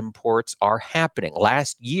dairy imports are happening.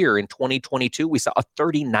 Last year in 2022, we saw a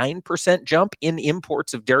 39% jump in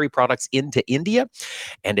imports of dairy products into India,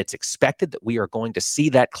 and it's expected that we are going to see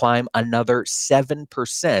that climb another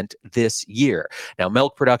 7% this year. Now,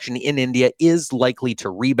 milk production in India is likely to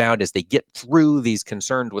rebound as they get through these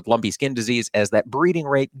concerned with lumpy skin disease, as that breeding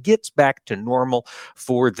rate gets back to normal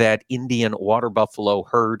for that Indian water buffalo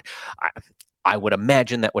herd. I would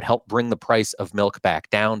imagine that would help bring the price of milk back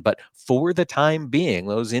down. But for the time being,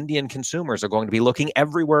 those Indian consumers are going to be looking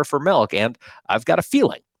everywhere for milk. And I've got a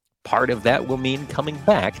feeling part of that will mean coming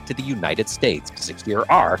back to the United States to secure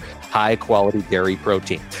our high-quality dairy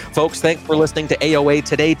protein. Folks, thanks for listening to AOA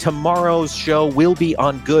today. Tomorrow's show will be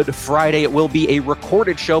on Good Friday. It will be a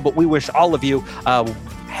recorded show, but we wish all of you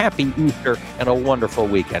happy Easter and a wonderful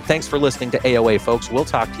weekend. Thanks for listening to AOA, folks. We'll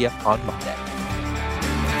talk to you on Monday.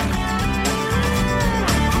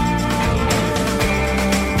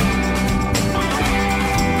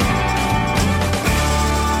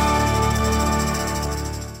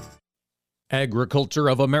 Agriculture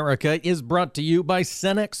of America is brought to you by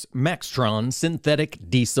Cenex Maxtron Synthetic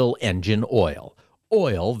Diesel Engine Oil.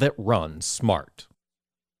 Oil that runs smart.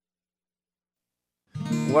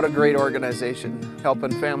 What a great organization,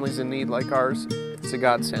 helping families in need like ours. It's a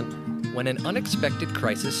godsend. When an unexpected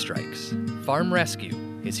crisis strikes, Farm Rescue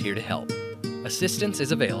is here to help. Assistance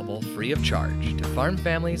is available free of charge to farm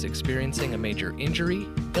families experiencing a major injury,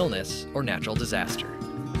 illness, or natural disaster.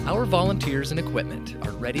 Our volunteers and equipment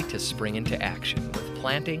are ready to spring into action with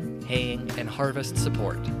planting, haying, and harvest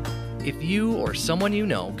support. If you or someone you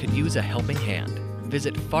know could use a helping hand,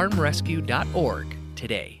 visit farmrescue.org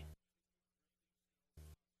today.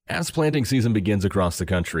 As planting season begins across the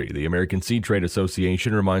country, the American Seed Trade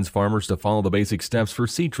Association reminds farmers to follow the basic steps for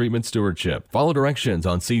seed treatment stewardship. Follow directions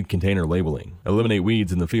on seed container labeling. Eliminate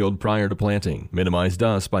weeds in the field prior to planting. Minimize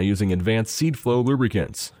dust by using advanced seed flow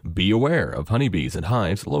lubricants. Be aware of honeybees and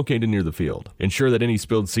hives located near the field. Ensure that any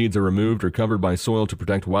spilled seeds are removed or covered by soil to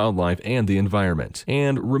protect wildlife and the environment.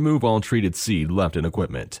 And remove all treated seed left in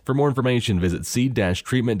equipment. For more information, visit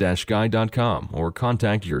seed-treatment-guide.com or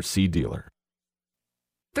contact your seed dealer.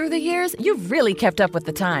 Through the years, you've really kept up with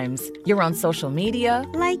the times. You're on social media.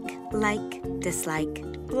 Like, dislike,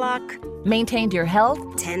 block. Maintained your health.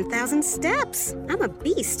 10,000 steps. I'm a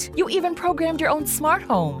beast. You even programmed your own smart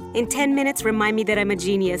home. In 10 minutes, remind me that I'm a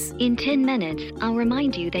genius. In 10 minutes, I'll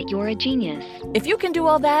remind you that you're a genius. If you can do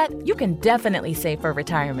all that, you can definitely save for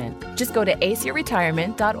retirement. Just go to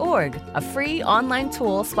aceyourretirement.org, a free online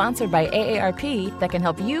tool sponsored by AARP that can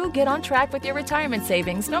help you get on track with your retirement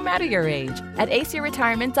savings no matter your age. At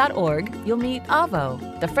aceyourretirement.org, you'll meet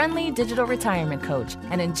Avo, the friendly digital retirement coach,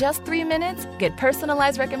 and in just 3 minutes, get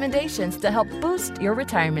personalized recommendations to help boost your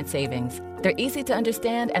retirement savings. They're easy to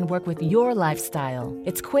understand and work with your lifestyle.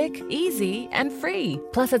 It's quick, easy, and free.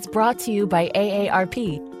 Plus, it's brought to you by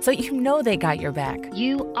AARP, so you know they got your back.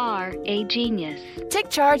 You are a genius. Take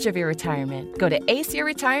charge of your retirement. Go to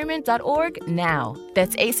aceyourretirement.org now.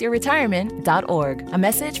 That's aceyourretirement.org. A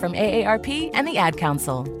message from AARP and the Ad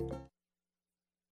Council.